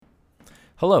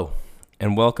Hello,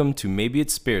 and welcome to Maybe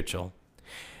It's Spiritual.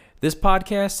 This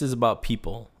podcast is about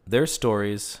people, their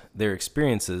stories, their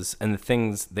experiences, and the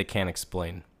things they can't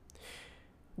explain.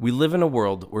 We live in a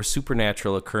world where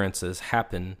supernatural occurrences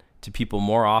happen to people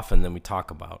more often than we talk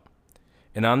about.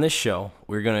 And on this show,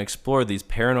 we're going to explore these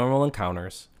paranormal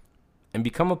encounters and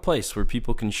become a place where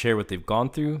people can share what they've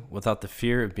gone through without the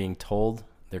fear of being told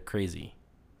they're crazy.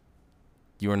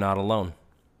 You are not alone.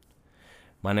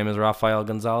 My name is Rafael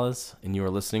Gonzalez, and you are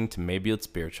listening to Maybe It's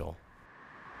Spiritual.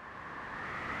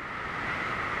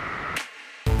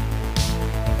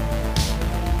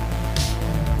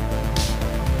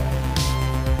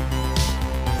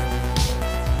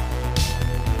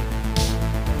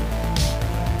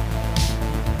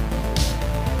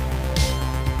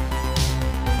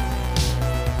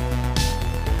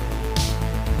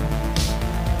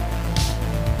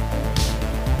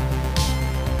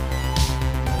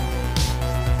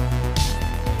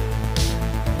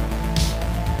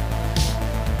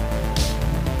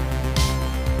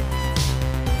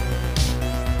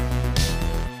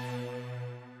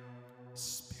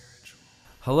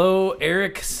 Hello,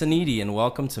 Eric Sanidi, and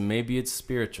welcome to Maybe It's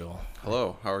Spiritual.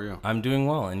 Hello, how are you? I'm doing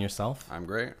well, and yourself? I'm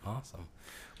great. Awesome.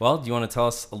 Well, do you want to tell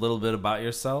us a little bit about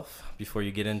yourself before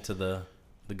you get into the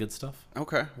good stuff?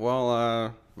 Okay,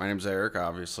 well, my name's Eric,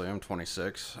 obviously. I'm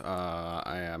 26.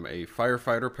 I am a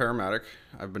firefighter paramedic.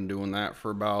 I've been doing that for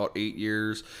about 8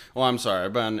 years. Well, I'm sorry,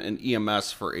 I've been in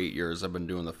EMS for 8 years. I've been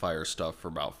doing the fire stuff for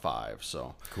about 5,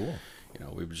 so. Cool.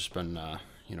 We've just been,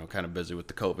 kind of busy with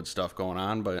the COVID stuff going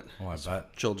on, but I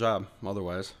bet. chill job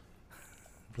otherwise.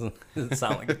 Doesn't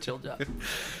sound like a chill job.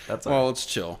 That's all Well, right. it's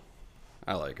chill.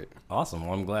 I like it. Awesome.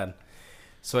 Well, I'm glad.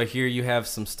 So I hear you have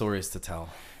some stories to tell.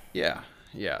 Yeah.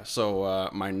 So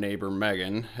my neighbor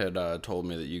Megan had told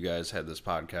me that you guys had this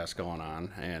podcast going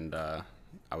on, and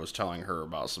I was telling her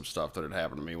about some stuff that had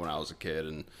happened to me when I was a kid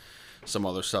and some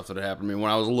other stuff that had happened to me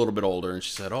when I was a little bit older. And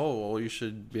she said, "Oh, well, you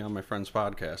should be on my friend's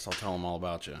podcast. I'll tell him all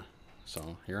about you."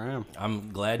 So here I am.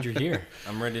 I'm glad you're here.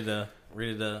 I'm ready to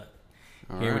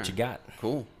hear what you got.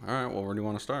 Cool. All right. Well, where do you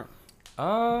want to start?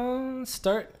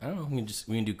 Start. I don't know.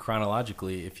 We can do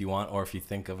chronologically if you want, or if you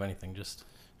think of anything. Just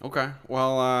Okay.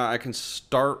 Well, I can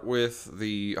start with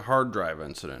the hard drive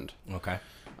incident. okay.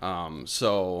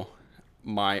 So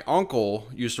my uncle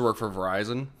used to work for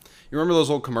Verizon. You remember those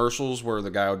old commercials where the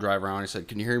guy would drive around and he said,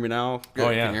 "Can you hear me now?" Good. Oh,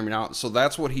 yeah. Can you hear me now? So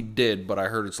that's what he did, but I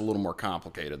heard it's a little more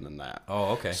complicated than that.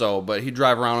 Oh, okay. So, but he'd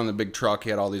drive around in the big truck.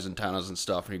 He had all these antennas and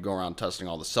stuff, and he'd go around testing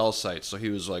all the cell sites. So he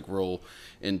was like real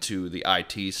into the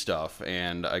IT stuff.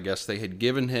 And I guess they had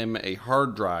given him a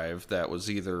hard drive that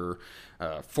was either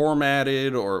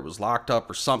formatted or it was locked up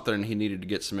or something, and he needed to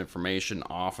get some information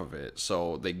off of it.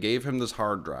 So they gave him this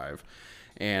hard drive.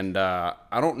 And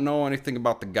I don't know anything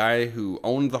about the guy who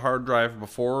owned the hard drive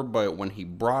before, but when he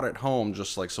brought it home,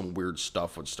 just like some weird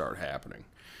stuff would start happening.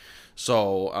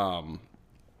 So,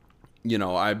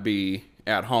 I'd be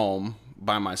at home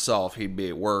by myself. He'd be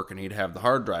at work, and he'd have the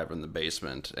hard drive in the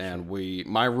basement. And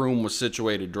my room was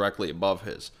situated directly above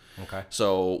his. Okay.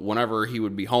 So whenever he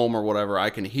would be home or whatever, I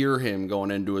can hear him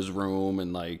going into his room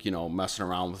and messing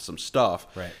around with some stuff.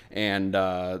 Right. And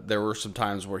there were some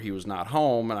times where he was not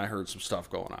home, and I heard some stuff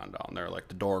going on down there, like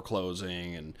the door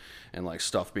closing and like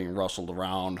stuff being rustled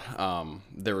around.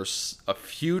 There was a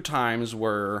few times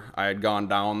where I had gone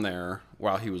down there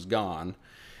while he was gone,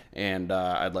 and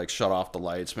I'd like shut off the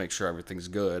lights, make sure everything's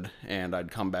good, and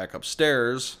I'd come back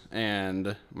upstairs,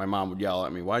 and my mom would yell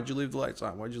at me, "Why'd you leave the lights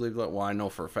on? Why'd you leave the light?" Well, I know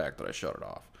for a fact that I shut it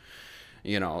off.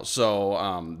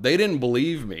 So they didn't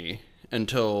believe me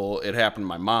until it happened to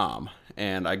my mom,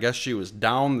 and I guess she was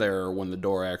down there when the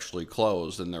door actually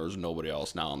closed, and there was nobody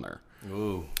else down there.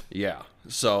 Ooh. Yeah.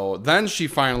 So then she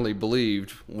finally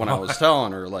believed when I was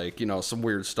telling her, some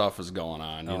weird stuff is going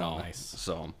on, Nice.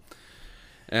 So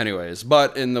anyways,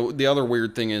 but the other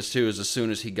weird thing is as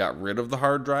soon as he got rid of the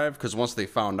hard drive, because once they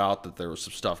found out that there was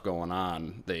some stuff going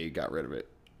on, they got rid of it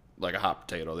like a hot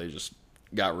potato. They just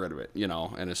got rid of it,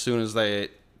 and as soon as the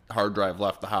hard drive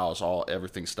left the house,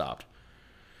 everything stopped.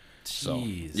 Jeez. So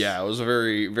yeah, it was a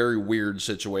very, very weird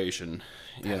situation.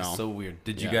 That's so weird.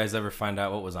 Did you guys ever find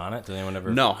out what was on it? Did anyone ever?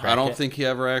 No, crack I don't it? think he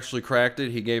ever actually cracked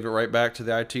it. He gave it right back to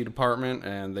the IT department,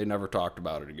 and they never talked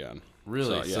about it again.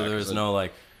 Really? So there was no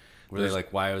were they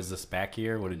like, "Why was this back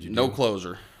here? What did you do?" No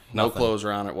closure. No Nothing. closure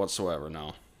on it whatsoever,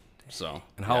 no. So.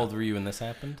 And how old were you when this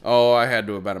happened? Oh, I had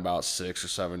to have been about 6 or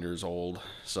 7 years old.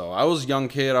 So I was a young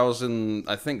kid. I was in,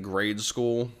 I think, grade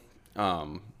school.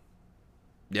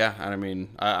 Yeah, I mean,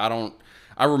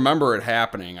 I remember it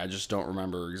happening. I just don't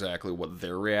remember exactly what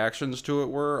their reactions to it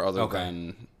were, other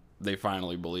than they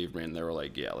finally believed me, and they were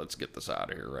like, yeah, let's get this out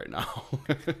of here right now.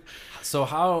 So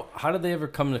how did they ever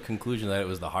come to the conclusion that it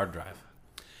was the hard drive?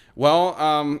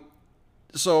 Well,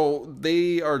 so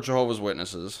they are Jehovah's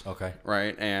Witnesses. Okay.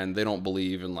 Right? And they don't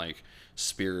believe in like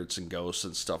spirits and ghosts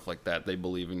and stuff like that. They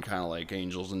believe in kind of like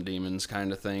angels and demons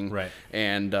kind of thing. Right.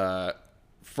 And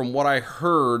from what I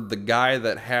heard, the guy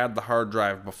that had the hard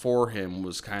drive before him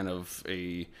was kind of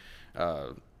a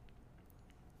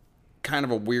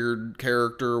weird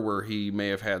character, where he may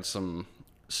have had some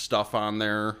stuff on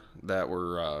there that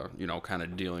were kind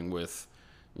of dealing with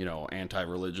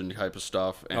anti-religion type of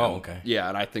stuff. And, Oh, okay. Yeah,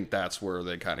 and I think that's where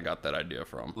they kind of got that idea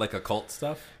from. Like occult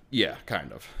stuff? Yeah,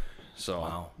 kind of. So,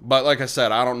 Wow. But like I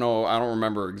said, I don't know. I don't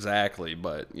remember exactly,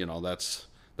 but that's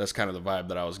kind of the vibe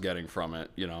that I was getting from it.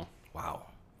 Wow.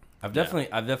 I've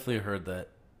definitely heard that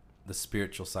the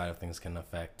spiritual side of things can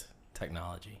affect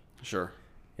technology. Sure.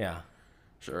 Yeah.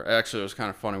 Sure. Actually, it was kind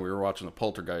of funny. We were watching the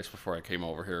Poltergeist before I came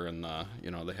over here, and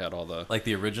they had all the Like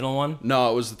the original one?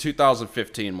 No, it was the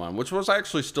 2015 one, which was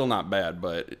actually still not bad,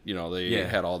 but they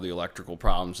had all the electrical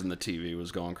problems, and the TV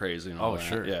was going crazy and all that.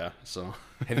 Sure. Yeah. So.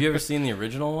 Have you ever seen the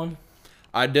original one?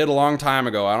 I did a long time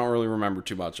ago. I don't really remember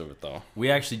too much of it though. We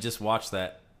actually just watched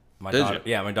that. My Did daughter,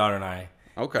 you? Yeah, my daughter and I.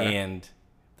 Okay. And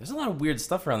there's a lot of weird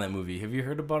stuff around that movie. Have you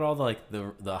heard about all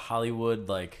the Hollywood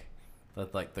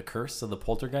the curse of the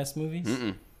Poltergeist movies?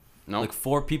 No. Like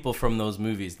 4 people from those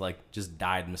movies just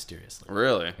died mysteriously.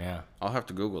 Really? Yeah. I'll have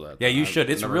to Google that. Yeah, you should.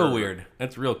 It's never real heard of it. weird.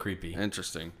 It's real creepy.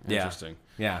 Interesting. Yeah. Interesting.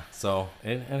 Yeah. So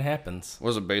it happens.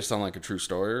 Was it based on like a true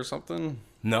story or something?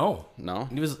 No. No?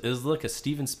 It was like a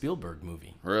Steven Spielberg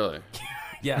movie. Really?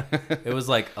 Yeah. It was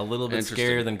like a little bit Interesting.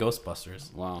 scarier than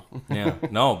Ghostbusters. Wow. Yeah.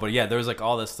 No, but yeah, there was like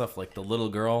all this stuff. Like the little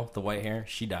girl, the white hair,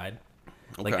 she died.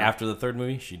 Like Okay. after the 3rd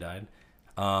movie, she died.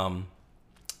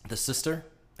 The sister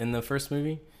in the 1st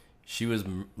movie, she was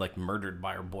murdered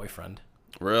by her boyfriend.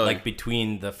 Really? Like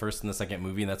between the 1st and the 2nd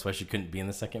movie, and that's why she couldn't be in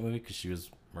the 2nd movie, because she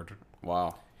was murdered.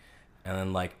 Wow. And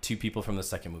then like 2 people from the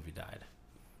 2nd movie died.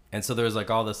 And so there was like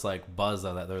all this like buzz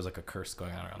of that there was like a curse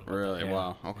going on around. Really? Yeah.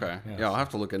 Wow. Okay. Yeah. Yeah, I'll have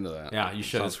to look into that. Yeah, you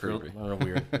should. Sounds It's real creepy.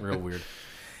 weird. Real weird.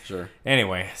 Sure.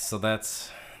 Anyway, so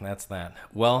that's that.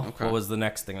 Well, Okay. what was the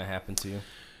next thing that happened to you?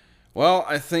 Well,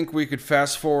 I think we could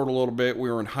fast forward a little bit.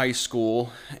 We were in high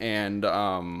school, and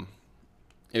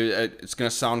it's going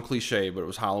to sound cliche, but it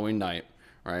was Halloween night,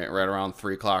 right around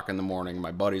 3 o'clock in the morning.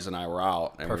 My buddies and I were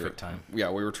out. And Perfect time. Yeah,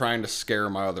 we were trying to scare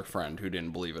my other friend who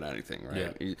didn't believe in anything,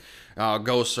 right? Yeah.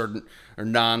 Ghosts are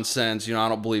nonsense. I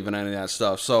don't believe in any of that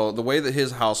stuff. So the way that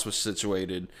his house was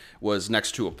situated was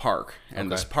next to a park. And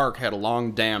Okay. this park had a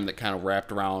long dam that kind of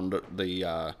wrapped around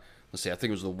the... I think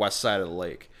it was the west side of the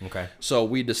lake. Okay. So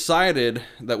we decided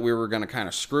that we were going to kind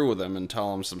of screw with him and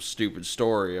tell him some stupid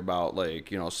story about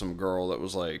some girl that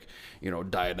was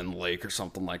died in the lake or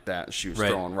something like that. And she was Right.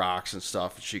 throwing rocks and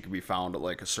stuff, and she could be found at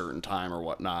like a certain time or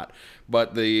whatnot.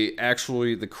 But the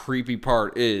creepy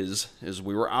part is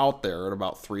we were out there at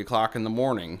about 3 o'clock in the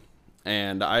morning,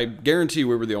 and I guarantee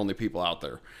we were the only people out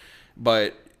there.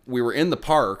 But we were in the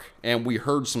park, and we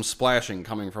heard some splashing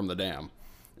coming from the dam.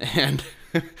 And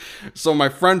so my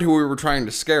friend who we were trying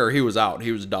to scare, he was out.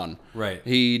 He was done. Right.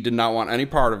 He did not want any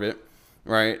part of it.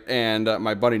 Right. And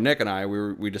my buddy Nick and I,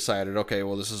 we decided, okay,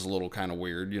 well, this is a little kind of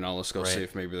weird. Let's go Right. see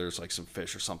if maybe there's like some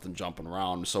fish or something jumping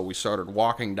around. So we started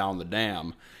walking down the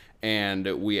dam, and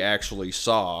we actually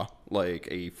saw like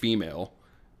a female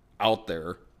out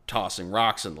there tossing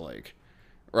rocks in the lake.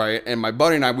 Right. And my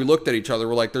buddy and I, we looked at each other.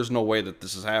 We're like, there's no way that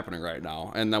this is happening right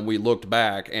now. And then we looked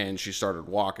back, and she started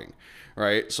walking.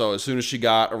 Right. So as soon as she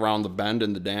got around the bend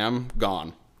in the dam,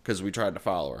 gone, because we tried to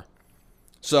follow her.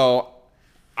 So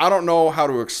I don't know how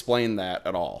to explain that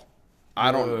at all.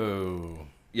 Whoa.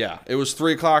 Yeah. It was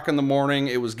 3 o'clock in the morning.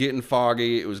 It was getting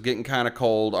foggy. It was getting kind of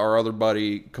cold. Our other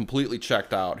buddy completely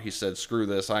checked out. He said, screw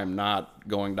this. I am not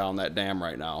going down that dam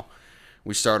right now.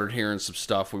 We started hearing some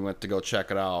stuff. We went to go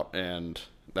check it out, and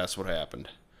that's what happened.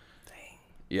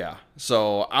 Yeah.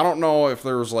 So I don't know if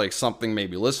there was like something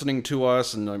maybe listening to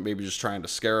us and maybe just trying to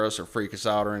scare us or freak us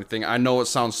out or anything. I know it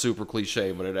sounds super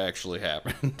cliche, but it actually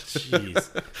happened. Jeez.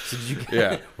 So did you guys,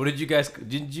 Yeah. What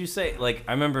did you say, like,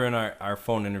 I remember in our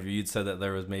phone interview, you'd said that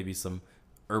there was maybe some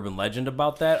urban legend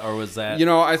about that, or was that...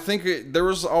 I think there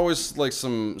was always like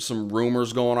some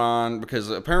rumors going on, because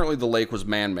apparently the lake was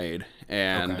man-made,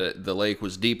 and Okay. the lake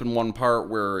was deep in one part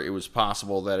where it was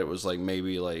possible that it was like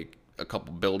maybe like a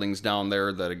couple buildings down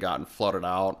there that had gotten flooded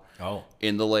out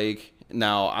in the lake.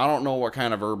 Now, I don't know what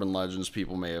kind of urban legends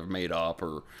people may have made up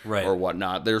or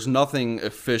whatnot. There's nothing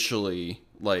officially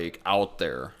like out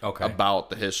there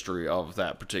about the history of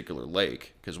that particular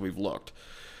lake, because we've looked.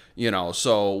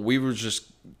 So we were just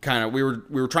kind of we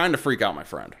were trying to freak out my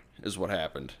friend is what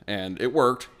happened, and it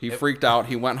worked. He freaked out.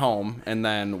 He went home, and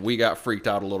then we got freaked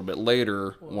out a little bit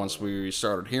later once we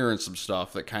started hearing some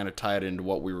stuff that kind of tied into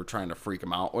what we were trying to freak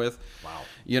him out with.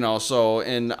 Wow. So,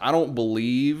 and I don't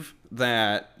believe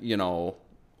that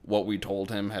what we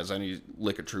told him has any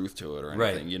lick of truth to it or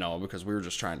anything, because we were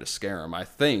just trying to scare him. I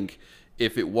think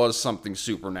if it was something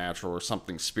supernatural or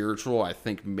something spiritual, I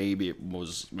think maybe it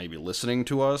was listening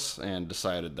to us and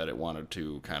decided that it wanted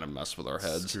to kind of mess with our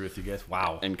heads. Screw with you guys.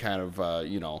 Wow. And kind of,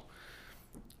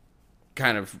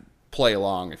 kind of play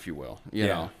along, if you will, you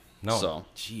know? No. So,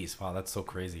 jeez. Wow. That's so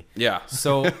crazy. yeah.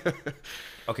 So,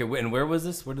 okay. And where was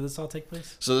this? Where did this all take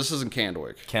place? So this is in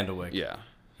Candlewick. Candlewick. Yeah.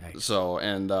 Yikes. So,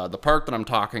 and the park that I'm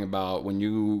talking about, when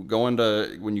you go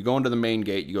into the main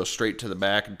gate, you go straight to the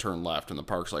back and turn left, and the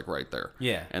park's like right there.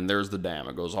 Yeah. And there's the dam.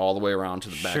 It goes all the way around to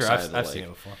the back Sure, side of the I've lake. seen it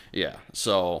before. Yeah.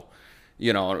 So,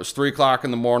 it was 3:00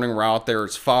 in the morning. We're out there.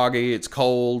 It's foggy. It's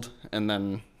cold, and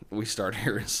then we start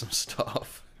hearing some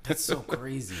stuff. That's so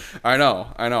crazy. I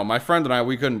know. My friend and I,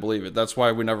 we couldn't believe it. That's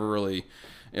why we never really,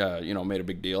 made a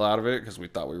big deal out of it, because we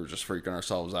thought we were just freaking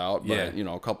ourselves out. But,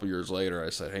 Yeah. A couple years later, I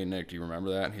said, "Hey, Nick, do you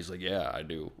remember that?" And he's like, "Yeah, I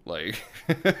do." Like,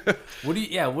 What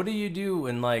do you do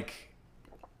when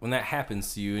that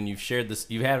happens to you and you've shared this?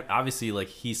 You have obviously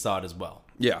he saw it as well.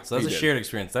 Yeah, So that's he a did. shared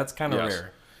experience. That's kind of Yes.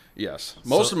 rare. Yes.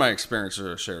 Most of my experiences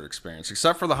are a shared experience,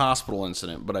 except for the hospital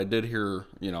incident. But I did hear,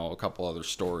 a couple other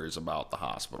stories about the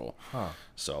hospital. Huh.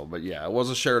 So, but yeah, it was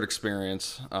a shared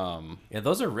experience. Yeah,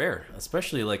 those are rare,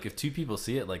 especially if two people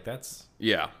see it. That's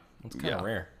Yeah. kind of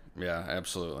rare. Yeah,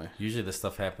 absolutely. Usually this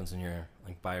stuff happens when you're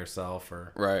by yourself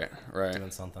or Right.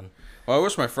 doing something. Well, I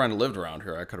wish my friend lived around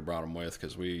here. I could have brought him with,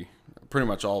 because pretty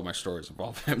much all of my stories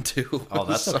involve him too. Oh,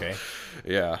 that's So, okay.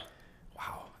 Yeah.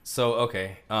 Wow. So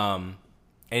okay.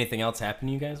 Anything else happen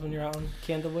to you guys when you're out in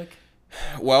Candlewick?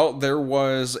 Well, there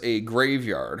was a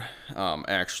graveyard,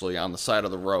 actually, on the side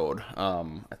of the road.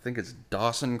 I think it's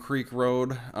Dawson Creek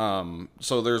Road.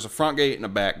 So there's a front gate and a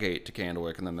back gate to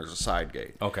Candlewick, and then there's a side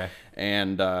gate. Okay.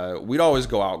 And we'd always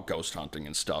go out ghost hunting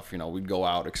and stuff. We'd go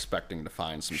out expecting to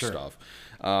find some stuff.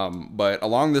 But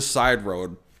along this side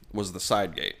road was the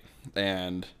side gate.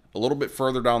 And a little bit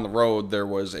further down the road, there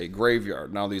was a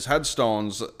graveyard. Now, these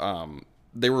headstones...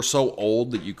 they were so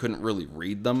old that you couldn't really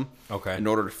read them. Okay. In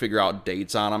order to figure out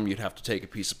dates on them, you'd have to take a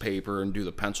piece of paper and do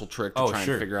the pencil trick to try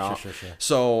and figure out. Sure.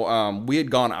 So we had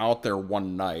gone out there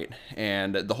one night,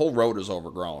 and the whole road is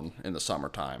overgrown in the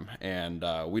summertime. And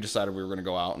we decided we were going to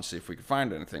go out and see if we could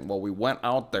find anything. Well, we went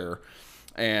out there,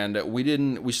 and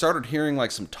we started hearing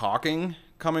some talking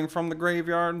coming from the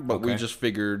graveyard, but we just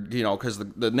figured, because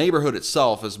the neighborhood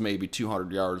itself is maybe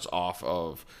 200 yards off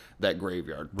of that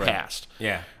graveyard past.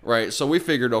 Yeah. Right. So we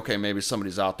figured, okay, maybe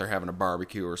somebody's out there having a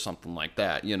barbecue or something like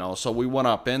that, So we went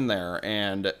up in there,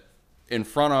 and in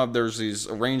front of, there's these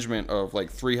arrangement of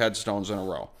 3 headstones in a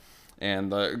row.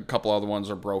 And a couple other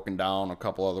ones are broken down. A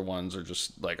couple other ones are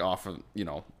just off of,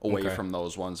 away from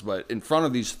those ones. But in front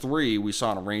of these 3, we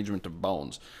saw an arrangement of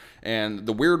bones. And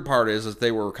the weird part is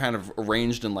they were kind of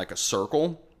arranged in a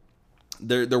circle.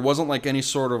 There wasn't any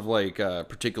sort of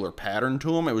particular pattern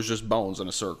to them. It was just bones in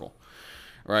a circle,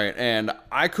 right? And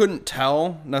I couldn't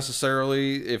tell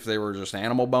necessarily if they were just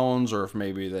animal bones or if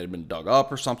maybe they'd been dug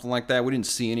up or something like that. We didn't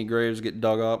see any graves get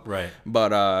dug up, Right.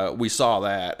 But we saw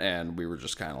that, and we were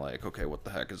just kind of okay, what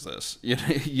the heck is this?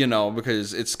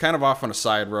 Because it's kind of off on a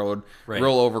side road,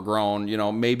 real overgrown.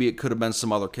 Maybe it could have been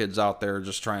some other kids out there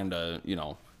just trying to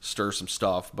stir some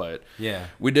stuff, but Yeah.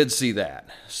 we did see that.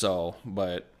 So,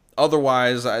 but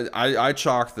otherwise, I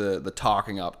chalk the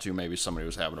talking up to maybe somebody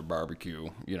was having a barbecue,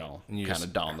 kind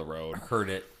of down the road.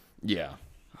 Heard it. Yeah.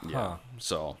 Huh.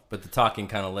 So, But the talking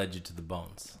kind of led you to the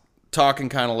bones. talking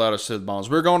kind of led us to the bones.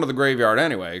 We were going to the graveyard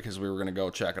anyway because we were going to go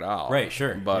check it out. Right,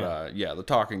 sure. But, the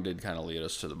talking did kind of lead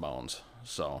us to the bones.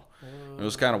 So, it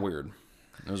was kind of weird.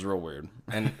 It was real weird.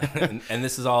 And and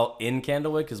this is all in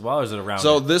Candlewick as well, or is it around?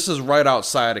 So it? this is right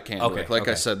outside of Candlewick. Okay, Like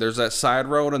I okay. said, there's that side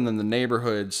road and then the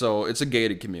neighborhood. So it's a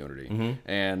gated community.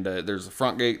 And there's the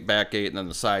front gate, back gate, and then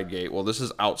the side gate. Well, this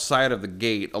is outside of the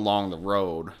gate along the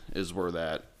road is where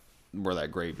that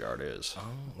graveyard is.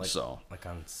 Like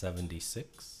on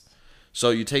 76? So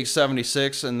you take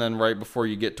 76, and then right before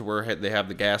you get to where they have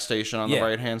the gas station on the Yeah.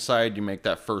 right-hand side, you make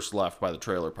that first left by the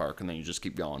trailer park, and then you just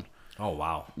keep going. Oh,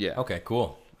 wow. Yeah. Okay,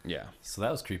 cool. Yeah. So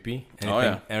that was creepy. Oh,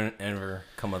 yeah. Ever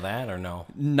come of that or no?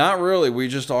 Not really. We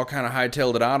just all kind of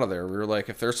hightailed it out of there. We were like,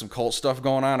 if there's some cult stuff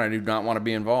going on, I do not want to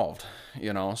be involved.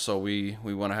 So we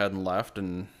went ahead and left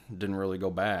and didn't really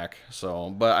go back. So,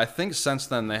 but I think since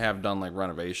then they have done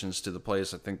renovations to the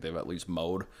place. I think they've at least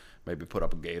mowed maybe put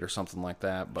up a gate or something like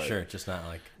that. But Sure, just not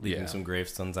like leaving some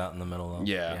gravestones out in the middle of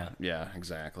yeah,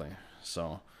 exactly.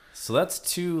 So that's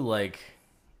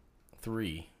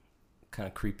three kind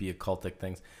of creepy occultic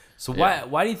things. So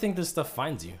why do you think this stuff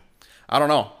finds you? I don't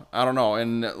know.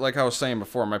 And like I was saying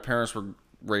before, my parents were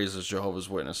raised as Jehovah's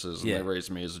Witnesses, and they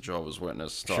raised me as a Jehovah's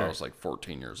Witness until I was like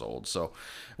 14 years old. So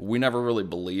we never really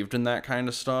believed in that kind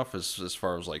of stuff as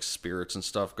far as like spirits and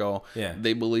stuff go. Yeah.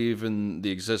 They believe in the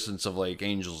existence of like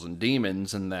angels and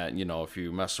demons, and that, if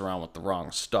you mess around with the wrong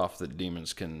stuff, that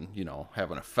demons can, have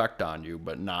an effect on you,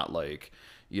 but not like,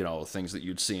 things that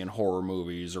you'd see in horror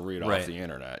movies or read off the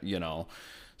internet,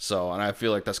 So, and I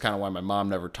feel like that's kind of why my mom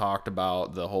never talked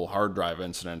about the whole hard drive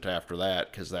incident after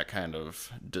that, because that kind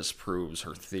of disproves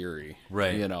her theory,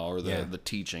 right? Or the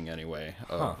teaching anyway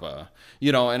of,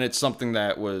 and it's something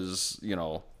that was,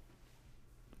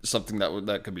 something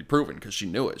that could be proven because she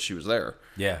knew it. She was there.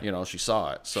 Yeah. She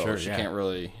saw it. So she can't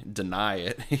really deny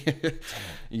it,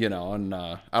 and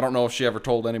I don't know if she ever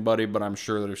told anybody, but I'm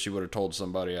sure that if she would have told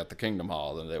somebody at the Kingdom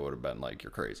Hall, then they would have been like,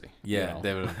 you're crazy. Yeah,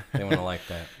 they wouldn't have liked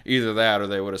that. Either that or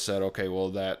they would have said, okay, well,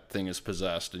 that thing is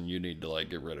possessed and you need to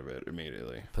like get rid of it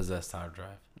immediately. Possessed hard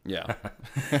drive. Yeah.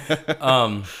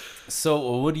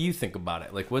 So what do you think about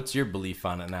it? Like, what's your belief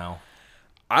on it now?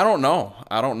 I don't know.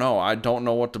 I don't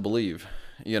know what to believe.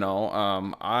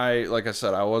 Like I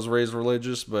said, I was raised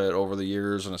religious, but over the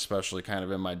years, and especially kind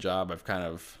of in my job, I've kind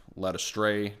of led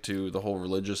astray to the whole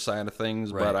religious side of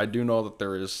things. Right. But I do know that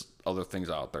there is other things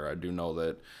out there. I do know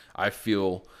that I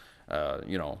feel, that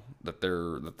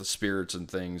the spirits and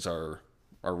things are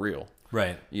real.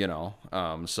 Right.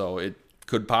 So it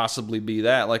could possibly be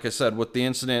that. Like I said, with the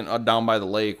incident down by the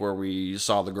lake where we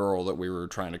saw the girl that we were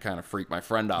trying to kind of freak my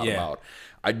friend out about,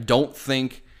 I don't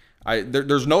think...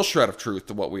 there's no shred of truth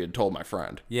to what we had told my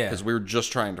friend. Yeah. Because we were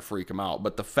just trying to freak him out.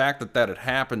 But the fact that had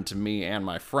happened to me and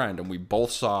my friend, and we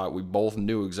both saw it, we both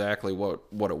knew exactly what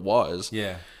it was.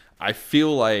 Yeah. I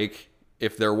feel like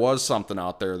if there was something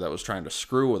out there that was trying to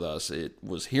screw with us, it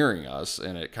was hearing us,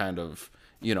 and it kind of,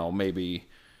 maybe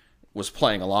was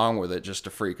playing along with it just to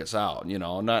freak us out.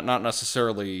 Not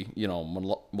necessarily,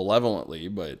 malevolently,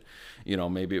 but...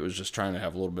 maybe it was just trying to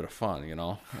have a little bit of fun, and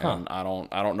I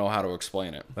don't know how to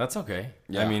explain it. That's okay.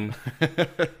 Yeah. I mean,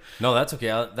 no, that's okay.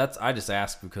 I just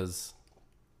ask because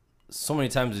so many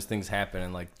times these things happen,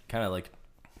 and like kind of like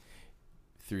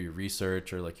through your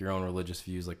research or like your own religious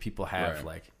views, like people have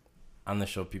like on the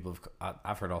show,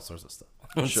 I've heard all sorts of stuff.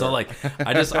 Sure. So like,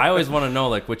 I always want to know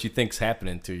like what you think's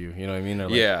happening to you. You know what I mean? Or,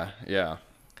 like, yeah.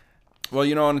 Well,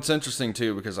 and it's interesting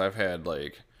too, because I've had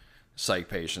like psych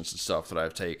patients and stuff that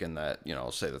I've taken that,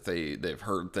 say that they've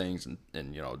heard things and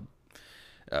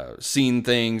seen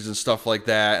things and stuff like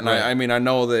that. And I mean, I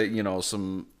know that,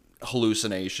 some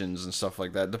hallucinations and stuff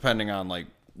like that, depending on like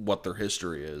what their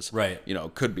history is, right?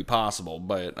 Could be possible.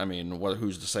 But I mean,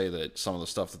 who's to say that some of the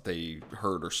stuff that they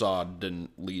heard or saw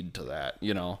didn't lead to that,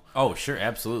 Oh, sure.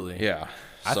 Absolutely. Yeah.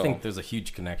 I think there's a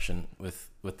huge connection with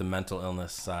the mental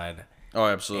illness side. Oh,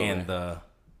 absolutely. And the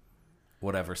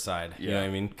whatever side, you know what I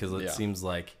mean? Because it seems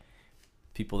like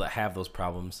people that have those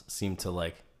problems seem to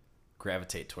like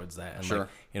gravitate towards that. And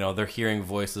like, they're hearing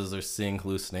voices, they're seeing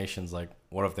hallucinations. Like,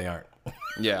 what if they aren't?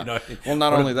 Yeah. I mean? Well,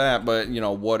 not only that, but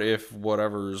what if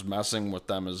whatever's messing with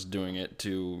them is doing it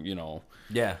to,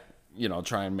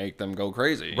 try and make them go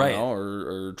crazy, right?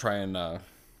 Or try and I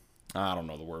don't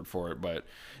know the word for it, but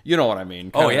you know what I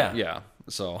mean. Yeah.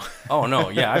 So. Oh no,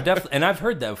 yeah, I've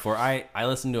heard that before. I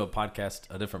listened to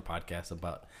a different podcast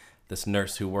about this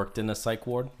nurse who worked in a psych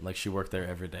ward. Like, she worked there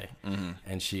every day,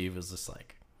 and she was just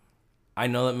like, I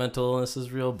know that mental illness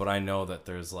is real, but I know that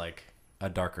there's like a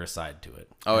darker side to it.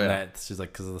 Oh, and yeah. She's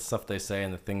like, because of the stuff they say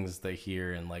and the things they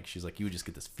hear, and like, she's like, you would just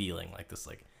get this feeling, like this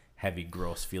like heavy,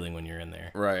 gross feeling when you're in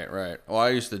there. Right. Well, I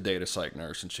used to date a psych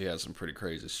nurse, and she had some pretty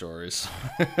crazy stories.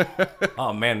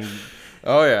 Oh man.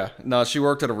 Oh yeah. No, she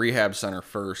worked at a rehab center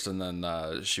first, and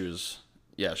then she was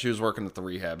working at the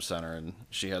rehab center, and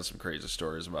she had some crazy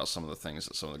stories about some of the things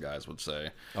that some of the guys would say.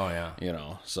 Oh yeah.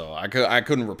 So I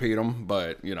couldn't repeat them,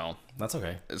 but that's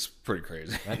okay. It's pretty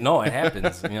crazy. No, it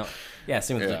happens. Yeah.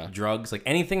 Same with like drugs, like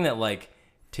anything that like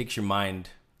takes your mind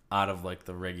out of like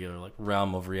the regular like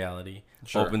realm of reality,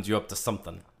 opens you up to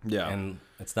something. Yeah. And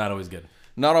it's not always good.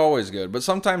 Not always good, but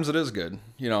sometimes it is good.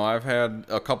 I've had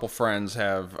a couple friends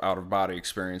have out-of-body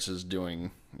experiences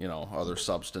doing, other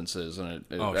substances, and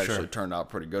it actually turned out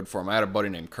pretty good for them. I had a buddy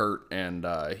named Kurt, and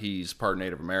he's part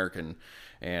Native American,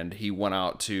 and he went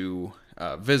out to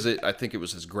visit. I think it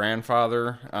was his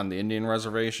grandfather on the Indian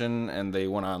reservation, and they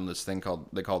went on this thing called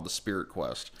the Spirit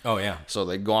Quest. Oh yeah. So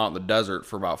they'd go out in the desert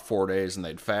for about 4 days, and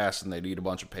they'd fast, and they'd eat a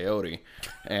bunch of peyote,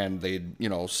 and they'd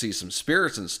see some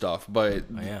spirits and stuff. But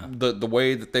the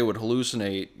way that they would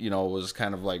hallucinate, was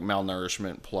kind of like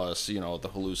malnourishment plus the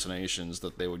hallucinations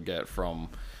that they would get from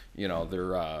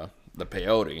their the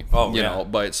peyote.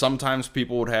 But sometimes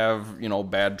people would have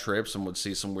bad trips and would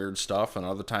see some weird stuff, and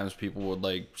other times people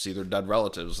would see their dead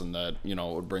relatives, and that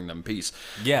would bring them peace.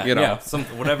 Some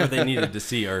whatever they needed to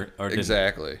see or didn't.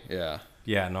 Exactly.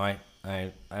 No,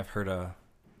 I've heard a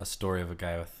story of a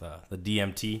guy with the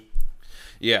DMT.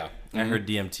 I heard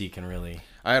DMT can really...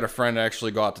 I had a friend actually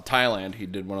go out to Thailand. He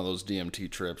did one of those DMT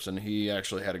trips, and he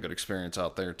actually had a good experience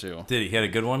out there, too. Did he? He had a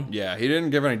good one? Yeah, he didn't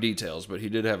give any details, but he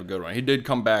did have a good one. He did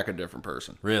come back a different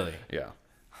person. Really? Yeah.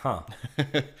 Huh.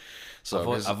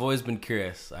 So I've always been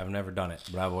curious. I've never done it,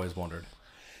 but I've always wondered.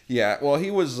 Yeah, well, he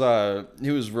was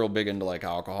real big into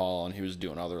alcohol, and he was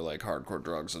doing other hardcore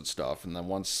drugs and stuff. And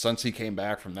then since he came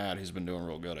back from that, he's been doing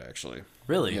real good, actually.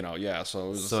 Really? Yeah. So it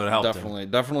was helped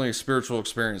definitely a spiritual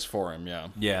experience for him. Yeah.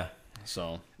 Yeah.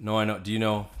 So. No, I know. Do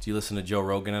you listen to Joe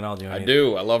Rogan at all? I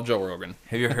do. I love Joe Rogan.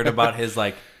 Have you heard about his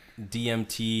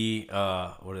DMT?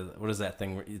 What is that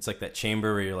thing? It's like that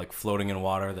chamber where you're floating in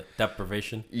water, the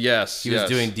deprivation. Yes. He was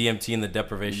doing DMT in the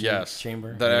deprivation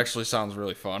chamber. That actually sounds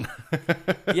really fun.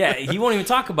 Yeah, he won't even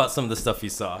talk about some of the stuff he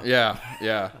saw.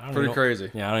 Yeah. Pretty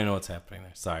crazy. Yeah, I don't even know what's happening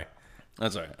there. Sorry.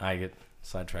 That's all right. I get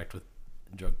sidetracked with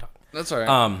drug talk. That's all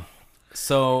right.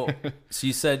 So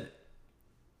you said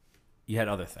you had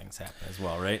other things happen as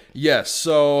well, right? Yes.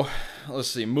 So let's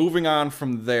see. Moving on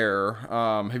from there,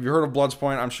 have you heard of Blood's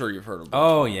Point? I'm sure you've heard of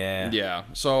Blood's Point. Yeah. Yeah.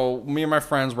 So me and my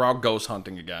friends were out ghost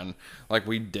hunting again, like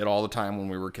we did all the time when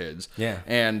we were kids. Yeah.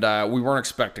 And we weren't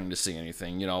expecting to see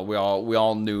anything. We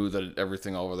all knew that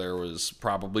everything over there was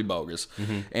probably bogus.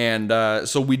 Mm-hmm. And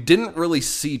so we didn't really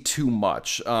see too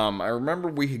much. I remember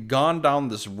we had gone down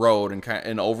this road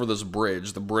and over this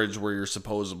bridge, the bridge where you're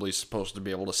supposed to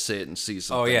be able to sit and see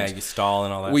something. Oh yeah, you stall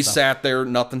and all that. We stuff. sat there,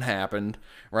 nothing happened.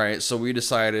 Right, so we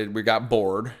decided, we got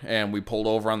bored, and we pulled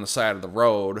over on the side of the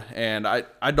road, and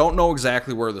I don't know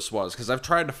exactly where this was, because I've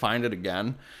tried to find it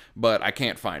again, but I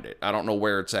can't find it. I don't know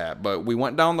where it's at, but we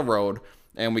went down the road,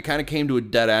 and we kind of came to a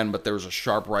dead end, but there was a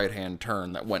sharp right-hand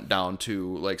turn that went down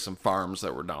to, some farms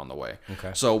that were down the way.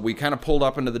 Okay. So we kind of pulled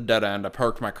up into the dead end, I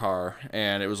parked my car,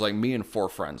 and it was me and 4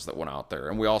 friends that went out there,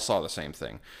 and we all saw the same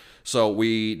thing. So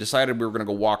we decided we were going to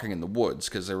go walking in the woods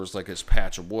because there was this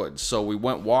patch of woods. So we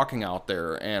went walking out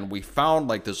there and we found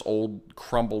this old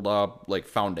crumbled up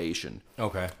foundation.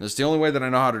 Okay. That's the only way that I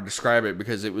know how to describe it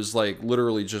because it was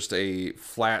literally just a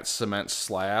flat cement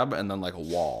slab and then a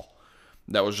wall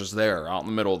that was just there out in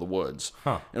the middle of the woods.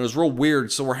 Huh. And it was real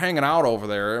weird. So we're hanging out over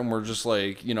there and we're just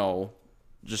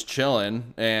just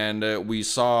chilling, and we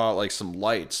saw some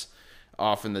lights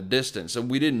off in the distance,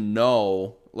 and we didn't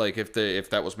know if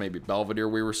that was maybe Belvedere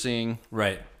we were seeing.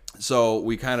 Right. So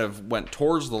we kind of went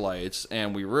towards the lights,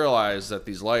 and we realized that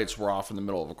these lights were off in the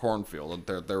middle of a cornfield,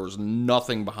 and there was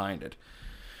nothing behind it.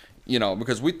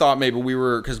 Because we thought maybe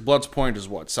because Blood's Point is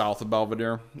south of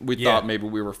Belvedere. We thought maybe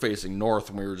we were facing north,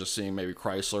 and we were just seeing maybe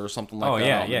Chrysler or something like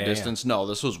that out in the distance. No,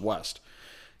 this was west.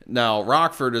 Now,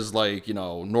 Rockford is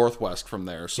northwest from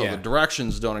there, so the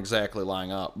directions don't exactly line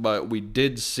up, but we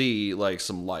did see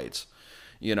some lights,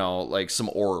 some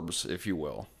orbs, if you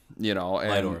will, and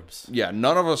light orbs. Yeah,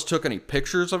 none of us took any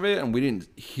pictures of it, and we didn't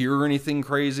hear anything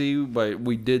crazy, but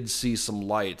we did see some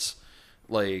lights,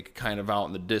 kind of out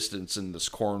in the distance in this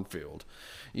cornfield.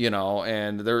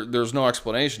 And there's no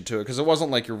explanation to it because it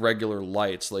wasn't your regular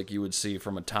lights you would see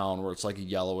from a town where it's a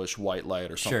yellowish white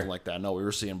light or something like that. No, we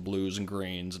were seeing blues and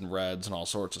greens and reds and all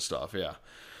sorts of stuff. Yeah.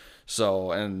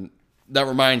 So, and that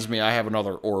reminds me, I have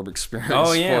another orb experience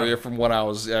for you from when I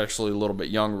was actually a little bit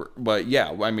younger. But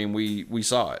yeah, I mean, we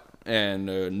saw it. And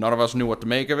none of us knew what to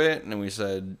make of it. And we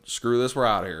said, screw this, we're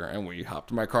out of here. And we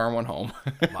hopped in my car and went home.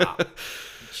 Wow.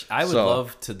 I would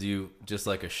love to do just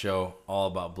a show all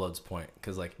about Blood's Point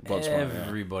because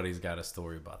everybody's got a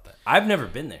story about that. I've never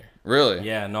been there. Really?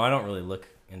 Yeah, no, I don't really look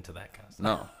into that kind of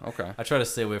stuff. No, okay. I try to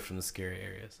stay away from the scary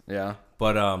areas. Yeah.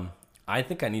 But I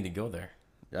think I need to go there.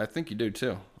 Yeah, I think you do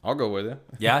too. I'll go with you.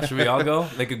 Yeah, should we all go?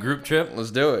 A group trip?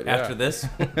 Let's do it. After this,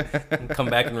 come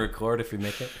back and record if we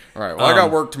make it. All right. Well, I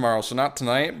got work tomorrow, so not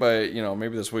tonight, but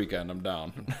maybe this weekend I'm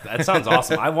down. That sounds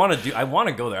awesome. I want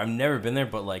to go there. I've never been there,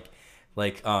 but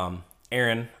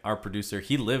Aaron, our producer,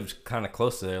 he lived kind of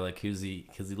close to there, because he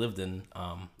lived in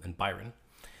Byron,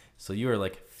 so you were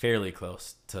fairly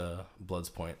close to Blood's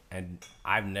Point, and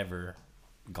I've never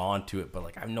gone to it,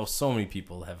 but I know so many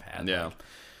people have had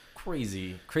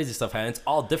crazy stuff happens. It's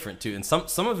all different too, and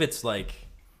some of it's like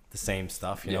the same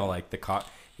stuff. You know, like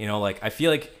like I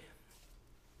feel like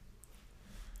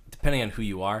depending on who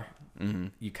you are,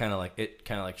 you kind of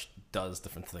like does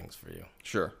different things for you.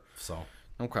 Sure. So.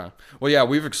 Okay. Well, yeah,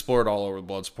 we've explored all over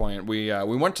Bloods Point. We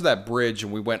went to that bridge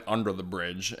and we went under the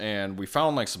bridge and we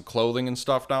found like some clothing and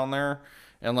stuff down there.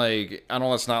 And like I know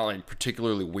that's not like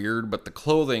particularly weird, but the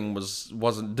clothing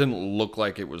didn't look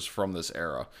like it was from this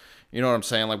era. You know what I'm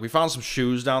saying? Like we found some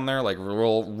shoes down there, like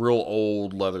real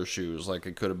old leather shoes. Like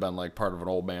it could have been like part of an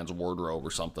old man's wardrobe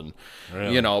or something.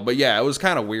 Really? You know, but yeah, it was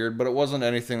kind of weird, but it wasn't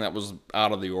anything that was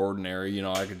out of the ordinary. You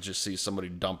know, I could just see somebody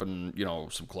dumping, you know,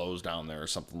 some clothes down there or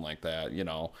something like that, you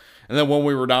know. And then when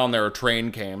we were down there, a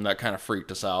train came. That kind of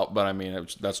freaked us out, but I mean,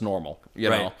 that's normal, you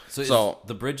know. So is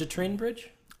the bridge a train bridge?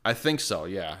 I think so,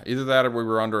 yeah. Either that or we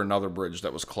were under another bridge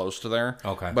that was close to there.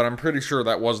 Okay. But I'm pretty sure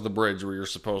that was the bridge where you're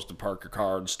supposed to park your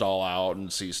car and stall out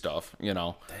and see stuff, you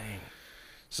know. Dang.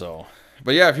 So,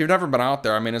 but yeah, if you've never been out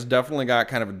there, I mean, it's definitely got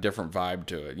kind of a different vibe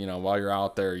to it. You know, while you're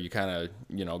out there, you kind of,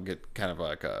 you know, get kind of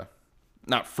like a,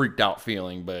 not freaked out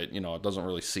feeling, but, you know, it doesn't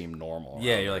really seem normal.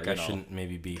 Yeah, you're like, I shouldn't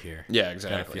maybe be here. Yeah,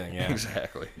 exactly. Kind of feeling, yeah.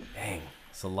 Exactly. Dang.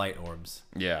 So light orbs.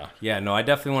 Yeah. Yeah, no, I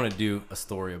definitely want to do a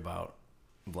story about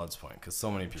Bloods Point because so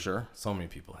many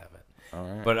people have it. All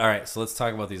right. But all right, so let's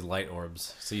talk about these light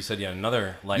orbs. So you said you had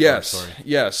another light orb story.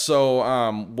 Yes.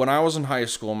 So when I was in high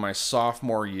school, my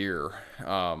sophomore year,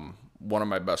 one of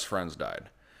my best friends died.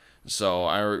 So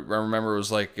I remember it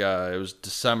was like it was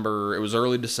December. It was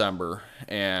early December,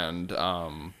 and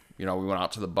you know, we went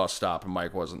out to the bus stop, and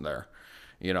Mike wasn't there.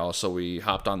 You know, so we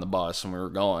hopped on the bus and we were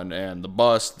going, and the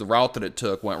route that it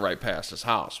took went right past his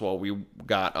house. Well, we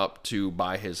got up to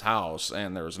by his house,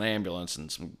 and there was an ambulance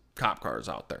and some cop cars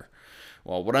out there.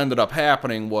 Well, what ended up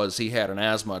happening was he had an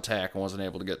asthma attack and wasn't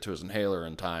able to get to his inhaler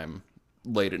in time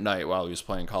late at night while he was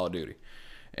playing Call of Duty,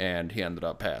 and he ended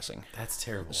up passing. That's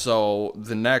terrible. So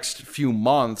the next few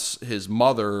months, his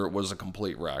mother was a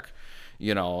complete wreck.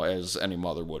 You know, as any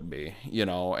mother would be, you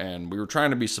know, and we were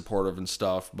trying to be supportive and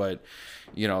stuff, but,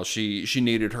 you know, she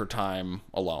needed her time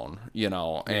alone, you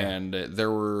know, and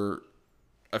there were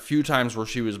a few times where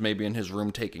she was maybe in his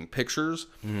room taking pictures,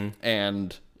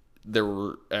 and there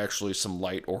were actually some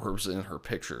light orbs in her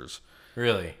pictures.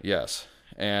 Really? Yes.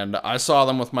 And I saw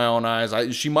them with my own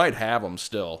eyes. She might have them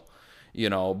still,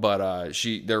 you know, but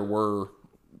there were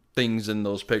things in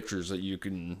those pictures that you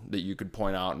could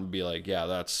point out and be like, yeah,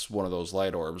 that's one of those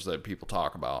light orbs that people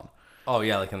talk about. Oh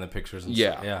yeah, like in the pictures and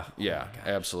stuff. Yeah,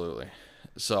 absolutely.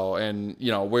 So, and you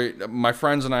know, my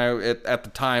friends and I at the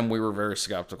time, we were very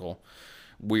skeptical.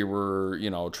 We were, you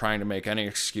know, trying to make any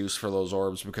excuse for those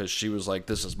orbs because she was like,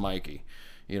 this is Mikey,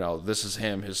 you know, this is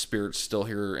him, his spirit's still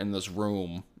here in this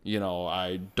room, you know,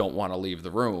 I don't want to leave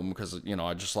the room because, you know,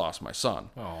 I just lost my son.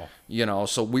 Oh. You know,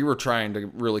 so we were trying to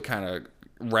really kind of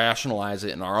rationalize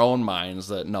it in our own minds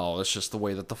that no, it's just the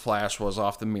way that the flash was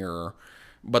off the mirror.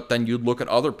 But then you'd look at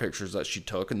other pictures that she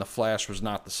took and the flash was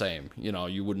not the same. You know,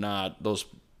 you would not, those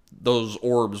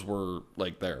orbs were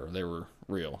like they were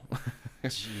real.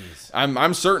 Jeez.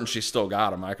 I'm certain she still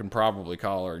got them. I can probably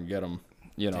call her and get them,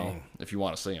 you know, Dang. if you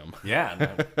want to see them.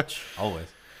 Yeah, no, always.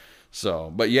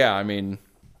 So, but yeah, I mean,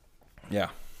 yeah,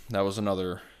 that was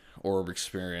another orb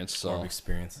experience. So. Orb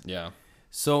experience. Yeah.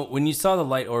 So when you saw the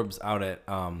light orbs out at,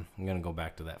 I'm gonna go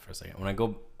back to that for a second. When I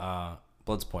go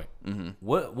Bloods Point,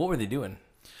 what were they doing?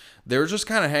 They were just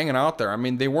kind of hanging out there. I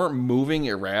mean, they weren't moving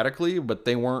erratically, but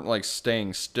they weren't like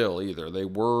staying still either. They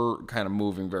were kind of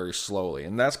moving very slowly,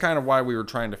 and that's kind of why we were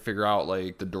trying to figure out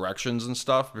like the directions and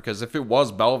stuff. Because if it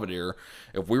was Belvedere,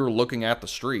 if we were looking at the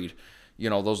street, you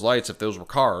know, those lights, if those were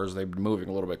cars, they'd be moving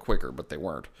a little bit quicker, but they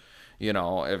weren't. You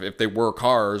know, if they were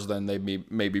cars, then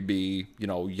they'd maybe be, you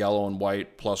know, yellow and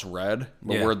white plus red.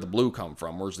 But where'd the blue come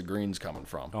from? Where's the greens coming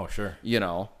from? Oh, sure. You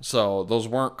know, so those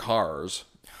weren't cars,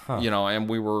 you know, and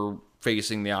we were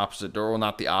facing the opposite, or well,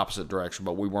 not the opposite direction,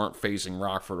 but we weren't facing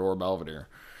Rockford or Belvedere.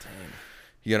 Dang.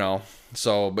 You know,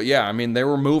 so, but yeah, I mean, they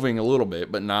were moving a little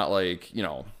bit, but not like, you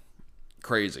know,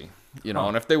 crazy. You know,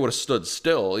 and if they would have stood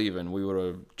still, even, we would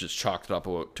have just chalked it up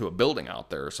to a building out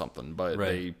there or something. But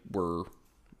they were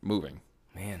moving,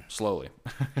 man, slowly.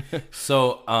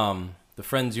 So, the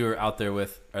friends you were out there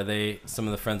with, are they some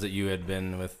of the friends that you had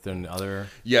been with in other?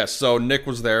 Yes. So Nick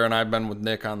was there, and I've been with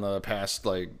Nick on the past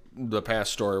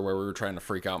story where we were trying to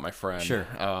freak out my friend. Sure.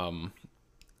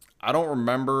 I don't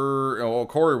remember. Well,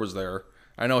 Corey was there.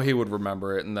 I know he would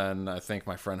remember it, and then I think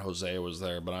my friend Jose was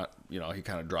there, but he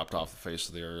kind of dropped off the face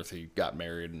of the earth. He got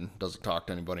married and doesn't talk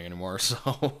to anybody anymore.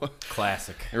 So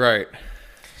classic, right?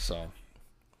 So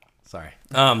sorry.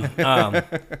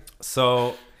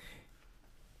 So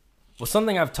Well,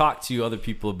 something I've talked to other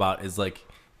people about is like,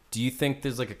 do you think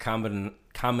there's like a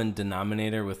common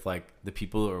denominator with like the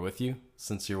people who are with you,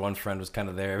 since your one friend was kind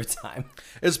of there every time?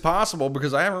 It's possible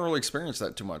because I haven't really experienced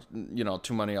that too much,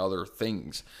 too many other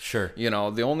things. Sure.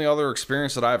 The only other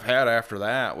experience that I've had after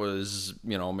that was,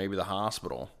 maybe the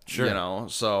hospital. Sure.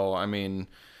 So, I mean,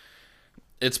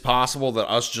 it's possible that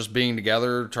us just being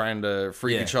together, trying to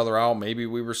freak each other out, maybe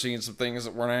we were seeing some things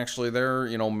that weren't actually there,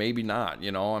 maybe not,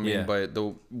 but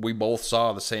we both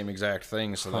saw the same exact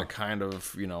thing. So that kind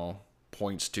of,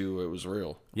 points to it was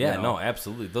real. Yeah, no,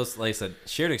 absolutely. Those, like I said,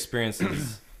 shared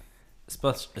experiences,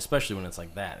 especially when it's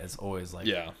like that, it's always like,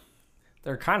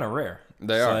 they're kind of rare.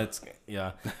 They are. It's,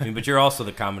 but you're also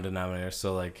the common denominator.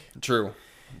 So like,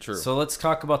 True. So let's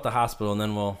talk about the hospital, and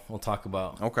then we'll talk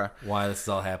about why this is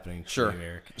all happening. Sure. To you,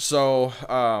 Eric. So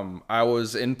I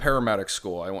was in paramedic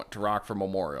school. I went to Rockford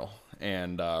Memorial,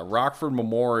 and Rockford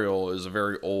Memorial is a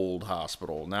very old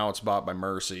hospital. Now it's bought by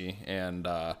Mercy, and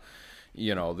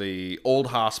the old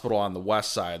hospital on the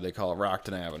west side, they call it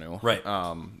Rockton Avenue. Right.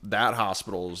 That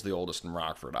hospital is the oldest in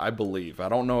Rockford, I believe. I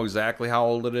don't know exactly how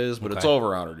old it is, but it's over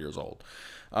 100 years old.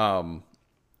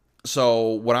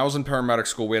 So when I was in paramedic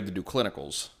school, we had to do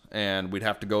clinicals, and we'd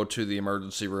have to go to the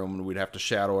emergency room, and we'd have to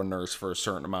shadow a nurse for a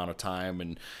certain amount of time,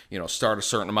 and start a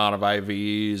certain amount of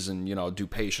IVs, and do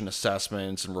patient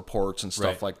assessments and reports and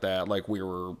stuff like that. Like we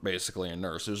were basically a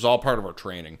nurse. It was all part of our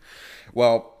training.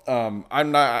 Well,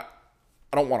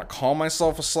 I don't want to call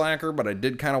myself a slacker, but I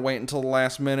did kind of wait until the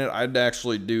last minute. I'd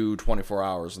actually do 24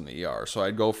 hours in the ER. So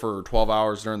I'd go for 12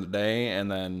 hours during the day,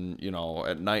 and then,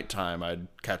 at nighttime, I'd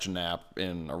catch a nap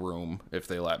in a room if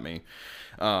they let me.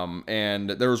 And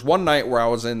there was one night where I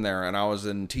was in there, and I was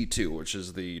in T2, which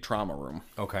is the trauma room.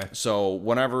 Okay. So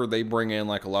whenever they bring in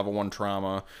like a level 1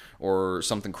 trauma or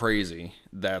something crazy,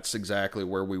 that's exactly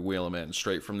where we wheel them in.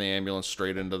 Straight from the ambulance,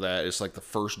 straight into that. It's like the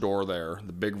first door there,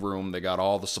 the big room. They got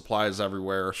all the supplies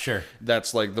everywhere. Sure.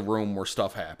 That's like the room where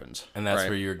stuff happens. And that's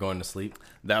where you were going to sleep?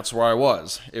 That's where I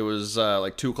was. It was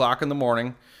like 2 o'clock in the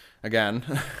morning. Again.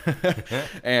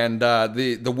 And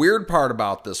the weird part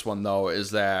about this one, though, is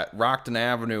that Rockton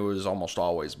Avenue is almost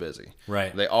always busy.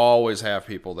 Right. They always have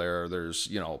people there. There's,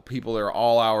 people there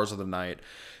all hours of the night.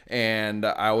 And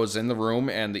I was in the room,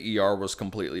 and the ER was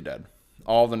completely dead.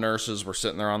 All the nurses were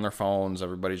sitting there on their phones.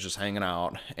 Everybody's just hanging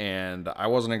out. And I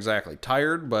wasn't exactly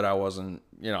tired, but I wasn't,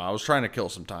 I was trying to kill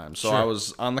some time. So I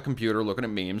was on the computer looking at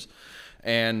memes.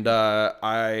 And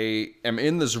I am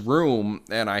in this room,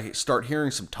 and I start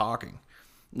hearing some talking.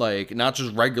 Like, not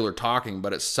just regular talking,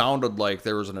 but it sounded like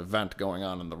there was an event going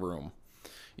on in the room.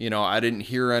 I didn't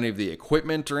hear any of the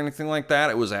equipment or anything like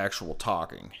that. It was actual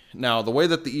talking. Now, the way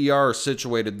that the ER is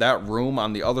situated, that room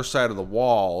on the other side of the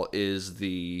wall is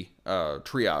the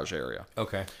triage area.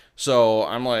 Okay. So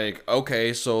I'm like,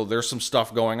 okay, so there's some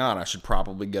stuff going on. I should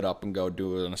probably get up and go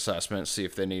do an assessment, see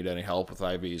if they need any help with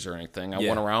IVs or anything. I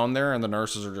went around there, and the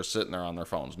nurses are just sitting there on their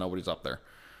phones. Nobody's up there.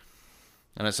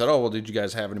 And I said, oh, well, did you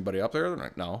guys have anybody up there? They're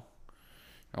like, no.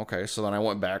 Okay, so then I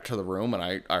went back to the room,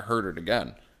 and I heard it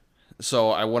again. So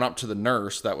I went up to the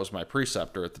nurse that was my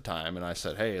preceptor at the time, and I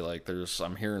said, hey, like,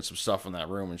 I'm hearing some stuff in that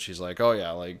room. And she's like, oh, yeah,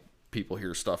 like, people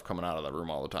hear stuff coming out of that room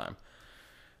all the time.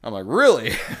 I'm like,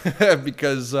 really?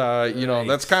 Because,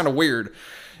 that's kind of weird.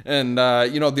 And,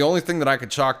 the only thing that I could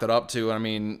chalk that up to, I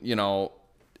mean,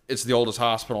 it's the oldest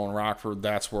hospital in Rockford.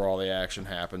 That's where all the action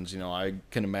happens. I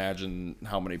can imagine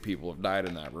how many people have died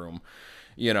in that room.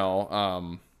 It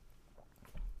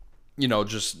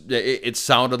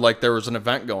sounded like there was an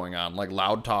event going on, like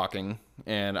loud talking.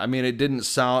 And I mean,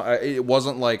 it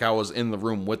wasn't like I was in the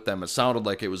room with them. It sounded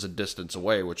like it was a distance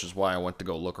away, which is why I went to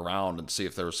go look around and see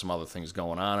if there was some other things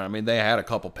going on. I mean, they had a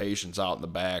couple patients out in the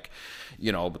back,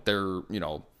 but they're,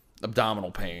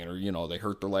 abdominal pain or, they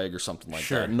hurt their leg or something like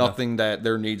that. Nothing that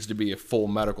there needs to be a full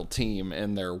medical team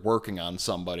in there working on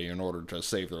somebody in order to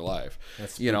save their life.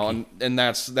 That's and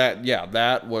that's that. Yeah,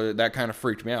 that kind of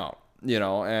freaked me out.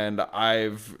 And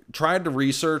I've tried to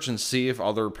research and see if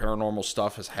other paranormal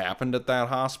stuff has happened at that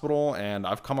hospital, and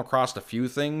I've come across a few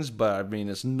things, but I mean,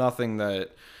 it's nothing that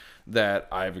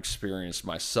I've experienced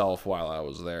myself while I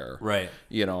was there. Right.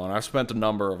 And I've spent a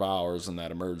number of hours in that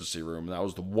emergency room, and that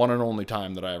was the one and only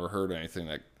time that I ever heard anything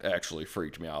that actually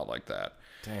freaked me out like that.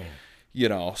 Dang.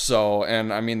 So,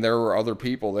 and I mean, there were other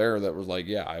people there that was like,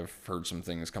 yeah, I've heard some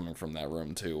things coming from that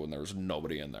room too, and there was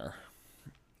nobody in there.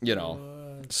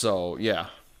 So, yeah.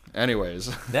 Anyways,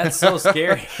 That's so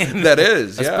scary. that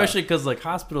is, yeah. Especially because like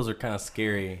hospitals are kind of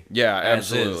scary. Yeah,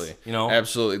 as absolutely. is, you know?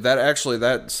 Absolutely.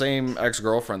 That same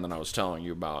ex-girlfriend that I was telling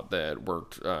you about that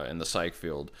worked in the psych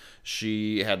field,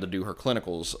 she had to do her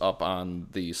clinicals up on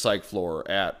the psych floor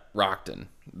at Rockton.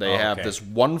 They have okay. this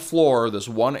one floor, this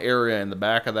one area in the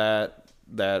back of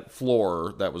that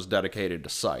floor that was dedicated to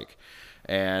psych.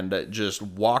 And just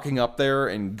walking up there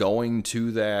and going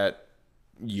to that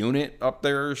unit up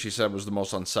there, she said, was the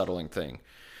most unsettling thing.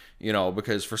 You know,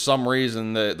 because for some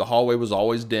reason the hallway was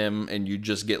always dim, and you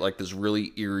just get like this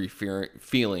really eerie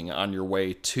feeling on your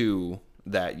way to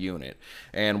that unit.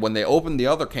 And when they opened the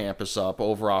other campus up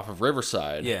over off of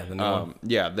Riverside, Yeah, the new one.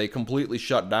 yeah, they completely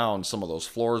shut down some of those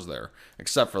floors there,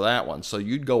 except for that one. So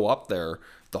you'd go up there,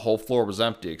 the whole floor was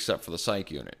empty except for the psych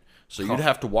unit. So you'd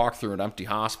have to walk through an empty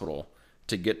hospital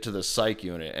to get to the psych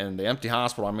unit. And the empty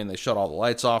hospital, I mean, they shut all the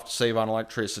lights off to save on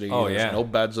electricity. Oh, There's yeah. no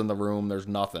beds in the room. There's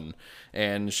nothing.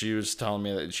 And she was telling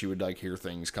me that she would like hear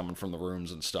things coming from the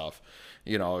rooms and stuff.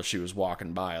 You know, as she was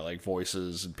walking by, like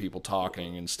voices and people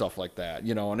talking and stuff like that.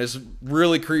 You know, and it's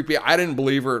really creepy. I didn't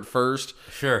believe her at first.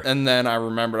 Sure. And then I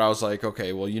remembered, I was like,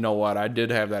 okay, well, you know what? I did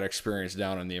have that experience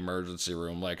down in the emergency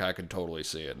room. Like, I could totally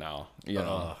see it now. You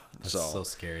know, That's so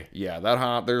scary. yeah,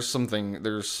 there's some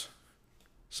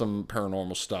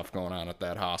paranormal stuff going on at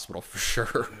that hospital for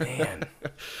sure.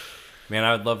 Man,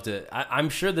 I would love to. I'm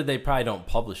sure that they probably don't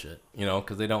publish it, you know,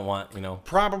 because they don't want, you know.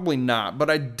 Probably not, but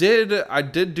I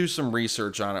did do some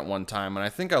research on it one time, and I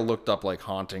think I looked up like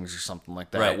hauntings or something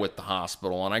like that Right. with the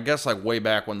hospital. And I guess like way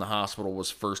back when the hospital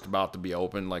was first about to be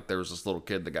open, like there was this little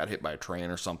kid that got hit by a train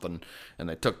or something, and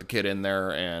they took the kid in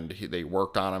there and they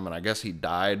worked on him, and I guess he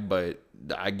died, but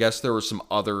I guess there were some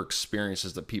other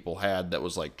experiences that people had that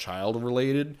was like child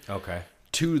related. Okay.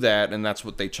 To that, and that's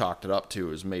what they chalked it up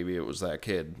to, is maybe it was that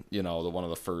kid, you know, the one of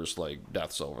the first like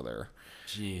deaths over there.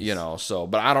 Jeez. You know, so,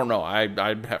 but I don't know. I'd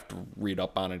have to read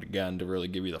up on it again to really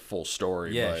give you the full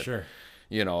story. Yeah, but, sure.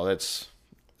 You know, it's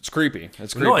creepy.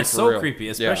 It's creepy. No, it's for so real. creepy,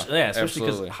 especially because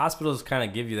absolutely. hospitals kind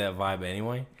of give you that vibe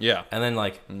anyway. Yeah. And then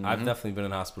like I've definitely been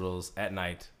in hospitals at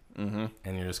night, and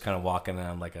you're just kind of walking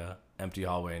down like a empty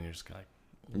hallway, and you're just kind of like,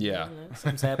 Yeah.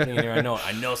 something's happening here. I know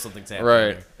something's happening.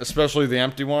 Right. Here. Especially the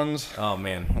empty ones. Oh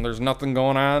man. When there's nothing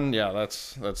going on. Yeah,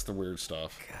 that's the weird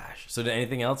stuff. Gosh. So did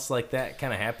anything else like that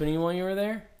kind of happen to you while you were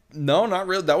there? No, not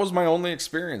really. That was my only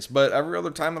experience. But every other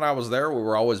time that I was there, we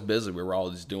were always busy. We were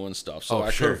always doing stuff. So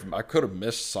I could have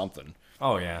missed something.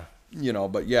 Oh yeah. You know,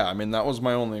 but yeah, I mean, that was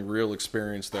my only real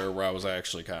experience there where I was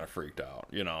actually kind of freaked out,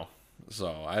 you know.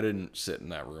 So I didn't sit in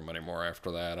that room anymore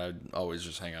after that. I'd always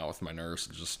just hang out with my nurse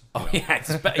and just. Oh yeah,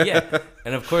 yeah.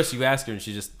 And of course you ask her, and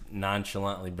she just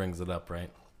nonchalantly brings it up, right?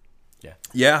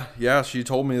 Yeah. Yeah. She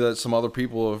told me that some other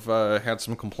people have had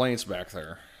some complaints back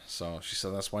there. So she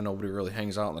said that's why nobody really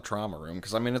hangs out in the trauma room.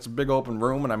 Because I mean, it's a big open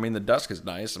room, and I mean the desk is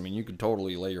nice. I mean, you could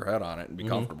totally lay your head on it and be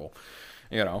comfortable.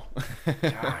 You know.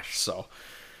 Gosh. So.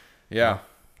 Yeah.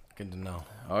 Good to know.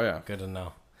 Oh yeah. Good to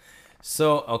know.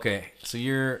 So okay, so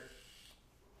you're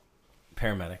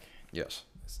paramedic. Yes.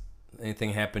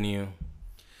 Anything happen to you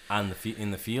on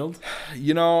in the field?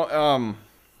 You know,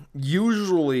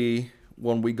 usually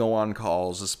when we go on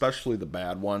calls, especially the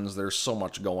bad ones, there's so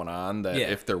much going on that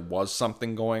if there was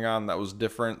something going on that was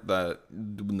different, that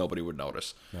nobody would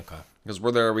notice. Okay. Because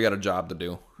we're there, we got a job to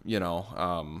do. You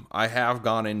know, I have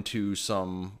gone into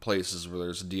some places where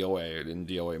there's a DOA, and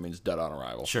DOA means dead on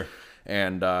arrival. Sure.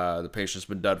 And the patient's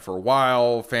been dead for a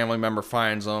while. Family member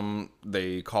finds them.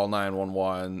 They call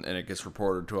 911, and it gets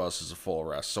reported to us as a full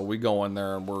arrest. So we go in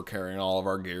there, and we're carrying all of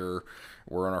our gear.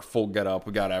 We're in our full get-up.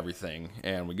 We got everything.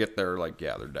 And we get there, like,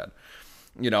 yeah, they're dead.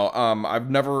 You know, I've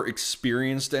never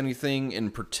experienced anything in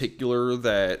particular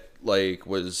that, like,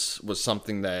 was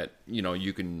something that, you know,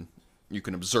 you can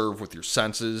observe with your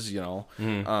senses, you know.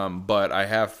 But I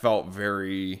have felt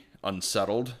very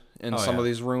unsettled in some of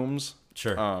these rooms.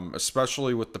 Sure.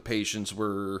 Especially with the patients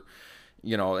where,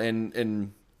 you know,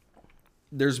 and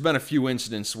there's been a few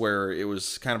incidents where it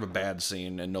was kind of a bad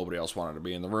scene and nobody else wanted to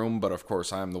be in the room. But of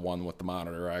course, I'm the one with the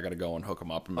monitor. I got to go and hook them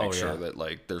up and make sure that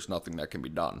like there's nothing that can be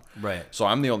done. Right. So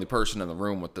I'm the only person in the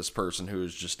room with this person who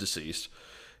is just deceased,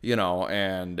 you know,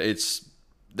 and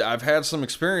I've had some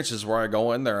experiences where I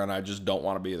go in there and I just don't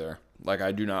want to be there. Like,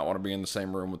 I do not want to be in the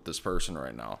same room with this person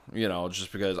right now, you know,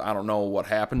 just because I don't know what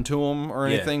happened to him or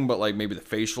anything, but like maybe the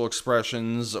facial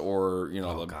expressions or, you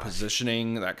know,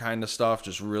 positioning, that kind of stuff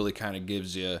just really kind of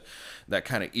gives you that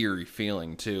kind of eerie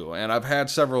feeling too. And I've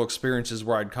had several experiences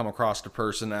where I'd come across a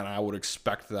person and I would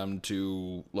expect them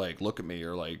to like look at me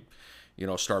or like, you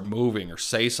know, start moving or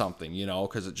say something, you know,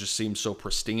 because it just seems so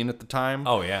pristine at the time.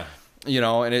 Oh yeah. You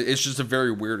know, and it's just a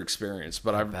very weird experience.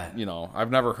 But bet.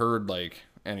 I've never heard like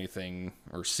anything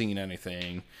or seen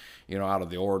anything, out of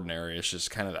the ordinary. It's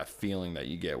just kind of that feeling that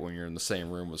you get when you're in the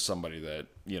same room with somebody that,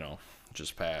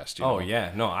 just passed. Oh,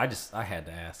 yeah. No, I had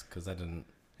to ask because I didn't.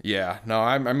 Yeah. No,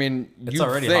 I mean, It's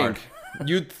already hard.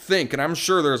 You'd think, and I'm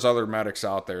sure there's other medics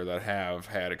out there that have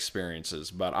had experiences,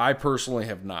 but I personally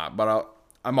have not. But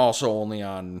I'm also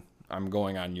I'm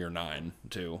going on year 9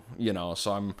 too,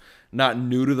 so I'm not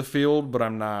new to the field, but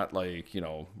I'm not like,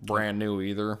 brand new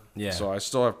either. Yeah. So I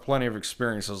still have plenty of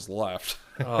experiences left.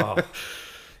 Oh,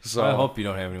 So I hope you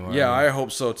don't have any more. Yeah, I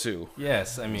hope so too.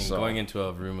 Yes, I mean, going into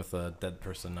a room with a dead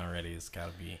person already has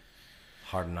got to be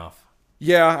hard enough.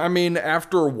 Yeah, I mean,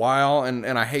 after a while, and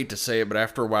I hate to say it, but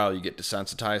after a while you get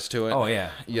desensitized to it. Oh,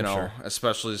 yeah. Sure.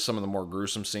 Especially some of the more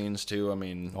gruesome scenes, too. I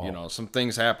mean, some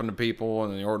things happen to people,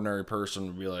 and the ordinary person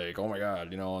would be like, oh, my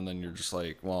God, and then you're just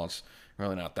like, well, it's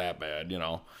really not that bad,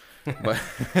 But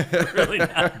Really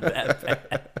not that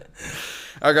bad.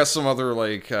 I got some other,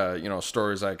 like,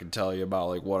 stories I could tell you about,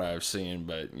 like, what I've seen,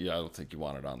 but, yeah, I don't think you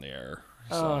want it on the air.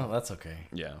 So, Oh, that's okay.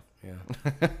 yeah.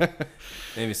 Yeah.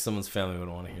 Maybe someone's family would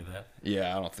want to hear that.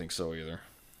 Yeah, I don't think so either.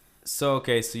 So,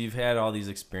 okay, so you've had all these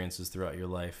experiences throughout your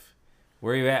life.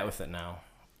 Where are you at with it now?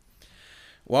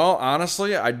 Well,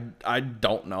 honestly, I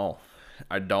don't know.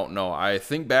 I don't know. I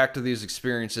think back to these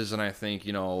experiences and I think,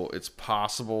 it's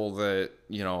possible that,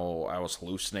 I was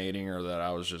hallucinating or that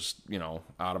I was just,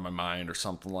 out of my mind or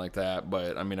something like that.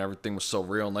 But, I mean, everything was so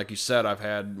real. And like you said, I've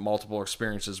had multiple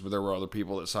experiences where there were other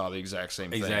people that saw the exact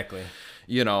same thing. Exactly.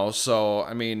 So,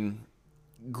 I mean,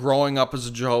 growing up as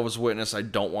a Jehovah's Witness, I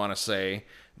don't want to say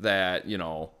that,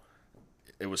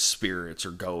 it was spirits or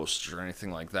ghosts or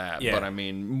anything like that. Yeah. But, I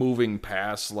mean, moving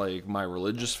past, like, my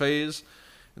religious phase,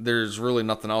 there's really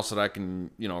nothing else that I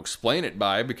can, explain it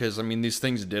by because, I mean, these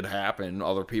things did happen.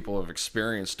 Other people have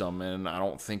experienced them, and I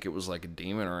don't think it was like a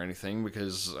demon or anything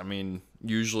because, I mean,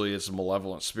 usually it's a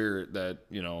malevolent spirit that,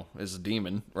 is a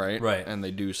demon, right? Right. And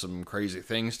they do some crazy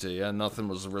things to you. Nothing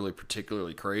was really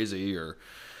particularly crazy or,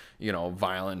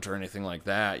 violent or anything like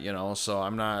that, So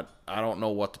I don't know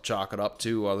what to chalk it up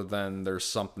to other than there's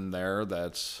something there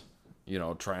that's,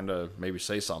 trying to maybe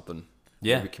say something.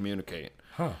 Yeah. Maybe communicate.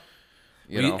 Huh.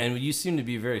 And you seem to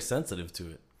be very sensitive to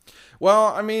it. Well,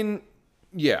 I mean,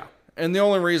 yeah. And the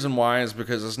only reason why is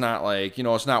because it's not like,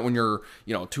 it's not when you're,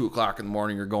 2:00 in the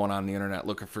morning, you're going on the internet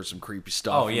looking for some creepy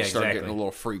stuff. Oh, and yeah, you start exactly. getting a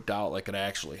little freaked out like it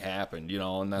actually happened,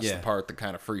 and that's Yeah. the part that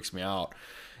kind of freaks me out.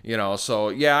 So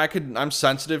yeah, I'm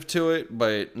sensitive to it,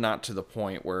 but not to the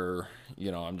point where,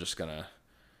 I'm just going to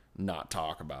not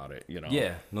talk about it,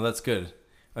 Yeah. No, that's good.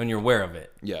 And you're aware of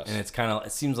it. Yes. And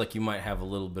it seems like you might have a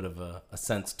little bit of a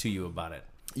sense to you about it.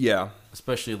 Yeah.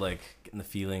 Especially like getting the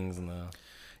feelings and the...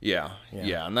 Yeah.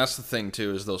 And that's the thing,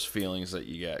 too, is those feelings that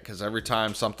you get. Because every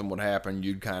time something would happen,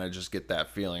 you'd kind of just get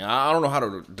that feeling. I don't know how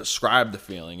to describe the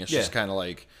feeling. It's just kind of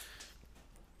like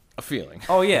a feeling.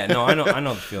 Oh, yeah. No, I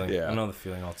know the feeling. Yeah. I know the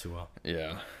feeling all too well.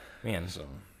 Yeah. Man, so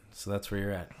that's where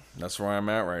you're at. That's where I'm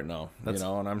at right now.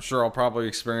 And I'm sure I'll probably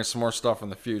experience some more stuff in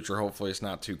the future. Hopefully it's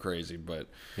not too crazy, but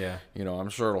Yeah. I'm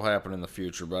sure it'll happen in the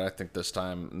future. But I think this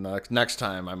time, next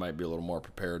time, I might be a little more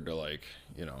prepared to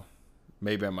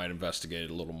maybe I might investigate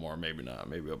it a little more. Maybe not.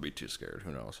 Maybe I'll be too scared.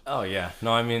 Who knows? Oh, yeah.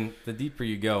 No, I mean, the deeper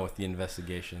you go with the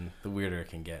investigation, the weirder it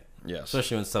can get. Yes.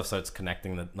 Especially when stuff starts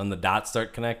connecting, when the dots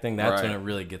start connecting, that's when Right. it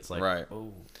really gets like, Right.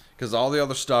 oh. Because all the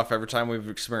other stuff, every time we've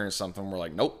experienced something, we're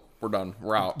like, nope, we're done.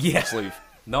 We're out. Yeah. Let's leave.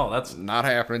 No, that's... Not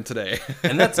happening today.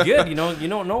 And that's good. You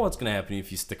don't know what's going to happen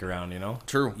if you stick around,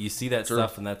 True. You see that True.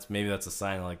 stuff, and that's a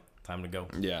sign, like, time to go.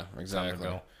 Yeah, Time to exactly.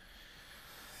 go.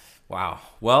 Wow.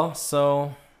 Well,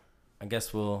 so I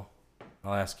guess I'll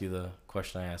ask you the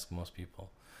question I ask most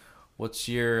people. What's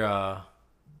your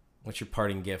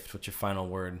parting gift? What's your final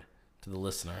word to the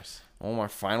listeners? Well, my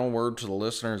final word to the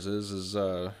listeners is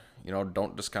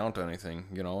don't discount anything.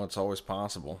 It's always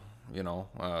possible.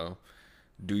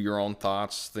 Do your own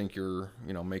thoughts, make your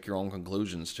own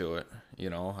conclusions to it.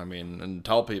 And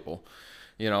tell people.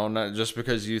 Not just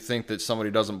because you think that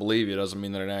somebody doesn't believe you doesn't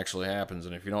mean that it actually happens.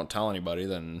 And if you don't tell anybody,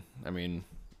 then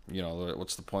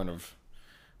what's the point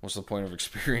of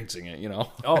experiencing it?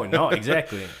 Oh no,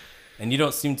 exactly. And you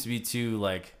don't seem to be too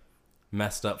like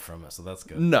messed up from it, so that's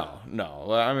good. No.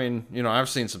 I've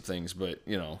seen some things, but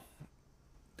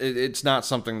it's not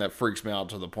something that freaks me out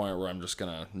to the point where I'm just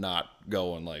gonna not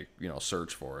go and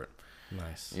search for it.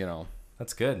 Nice.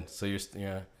 That's good. So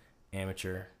you're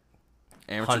amateur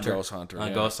hunter. Ghost hunter.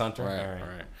 Ghost hunter. Right, All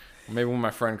right. Maybe when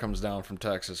my friend comes down from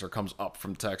Texas or comes up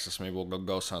from Texas, maybe we'll go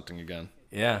ghost hunting again.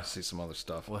 Yeah. see some other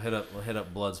stuff. We'll hit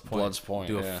up Blood's Point. Blood's Point,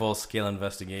 Do a yeah. full scale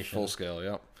investigation. Full scale,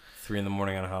 yep. 3 a.m. on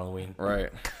Halloween. Right.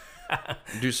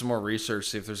 Do some more research,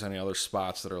 see if there's any other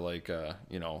spots that are like,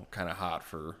 kind of hot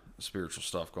for spiritual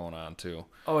stuff going on too.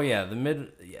 Oh yeah,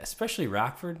 especially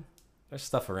Rockford. There's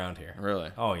stuff around here.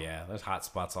 Really? Oh yeah, there's hot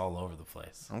spots all over the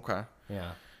place. Okay.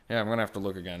 Yeah. Yeah, I'm gonna have to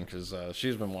look again because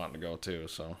she's been wanting to go too.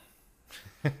 So.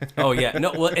 Oh yeah,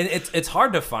 no, well, and it's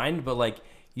hard to find, but like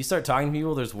you start talking to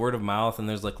people, there's word of mouth, and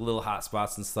there's like little hot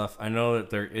spots and stuff. I know that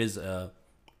there is a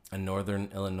Northern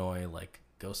Illinois like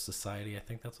ghost society. I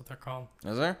think that's what they're called.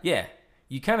 Is there? Yeah,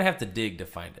 you kind of have to dig to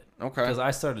find it. Okay. Because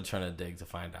I started trying to dig to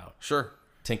find out. Sure.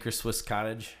 Tinker Swiss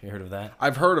Cottage. You heard of that?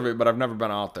 I've heard of it, but I've never been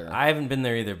out there. I haven't been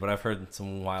there either, but I've heard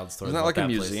some wild stories. Isn't that about like a that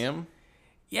place. museum?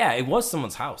 Yeah, it was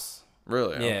someone's house.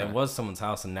 Really? Yeah, Okay. it was someone's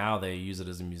house, and now they use it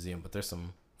as a museum. But there's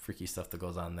some freaky stuff that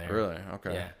goes on there. Really?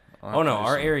 Okay. Yeah. I'll have Oh to no, do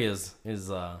our some- area is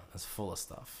full of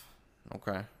stuff.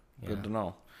 Okay. Yeah. Good to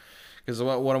know. Because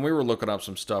when we were looking up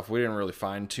some stuff, we didn't really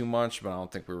find too much, but I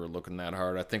don't think we were looking that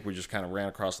hard. I think we just kind of ran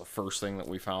across the first thing that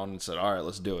we found and said, all right,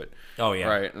 let's do it. Oh yeah.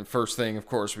 Right. And first thing, of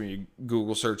course, when you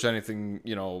Google search anything,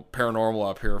 paranormal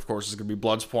up here, of course, is going to be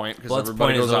Blood's Point because Blood's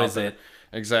everybody Point goes is out always there. it.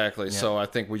 Exactly. Yeah. So I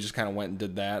think we just kind of went and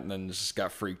did that and then just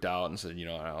got freaked out and said,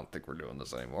 I don't think we're doing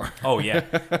this anymore. Oh yeah.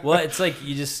 Well, it's like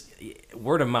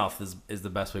word of mouth is the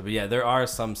best way. But yeah, there are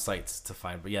some sites to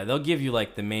find. But yeah, they'll give you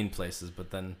like the main places,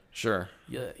 but then Sure.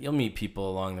 You'll meet people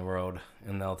along the road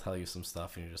and they'll tell you some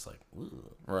stuff and you're just like, ooh.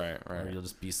 Right. Or you'll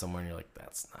just be somewhere and you're like,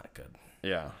 that's not good.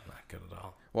 Yeah. Not good at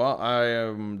all. Well, I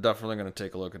am definitely going to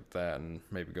take a look at that and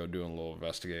maybe go doing a little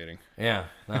investigating. Yeah.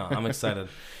 No, I'm excited.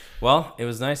 Well, it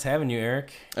was nice having you,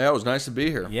 Eric. Yeah, it was nice to be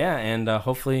here. Yeah, and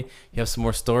hopefully you have some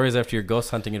more stories after your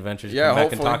ghost hunting adventures. Yeah, come back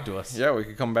hopefully. and talk to us. Yeah, we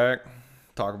could come back,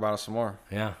 talk about it some more.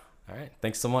 Yeah. All right.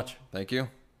 Thanks so much. Thank you.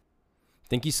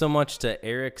 Thank you so much to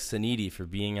Eric Sanidi for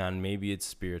being on Maybe It's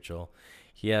Spiritual.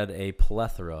 He had a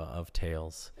plethora of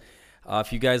tales.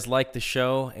 If you guys like the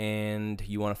show and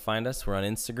you want to find us, we're on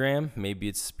Instagram, Maybe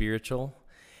It's Spiritual.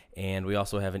 And we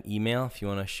also have an email. If you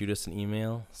want to shoot us an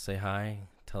email, say hi,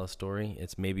 tell a story.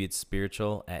 It's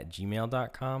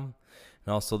maybeitspiritual@gmail.com.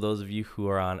 And also those of you who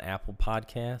are on Apple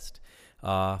Podcast,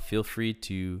 feel free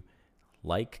to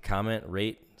like, comment,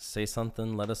 rate, say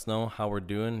something. Let us know how we're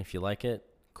doing. If you like it,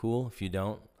 cool. If you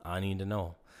don't, I need to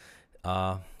know.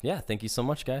 Thank you so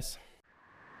much, guys.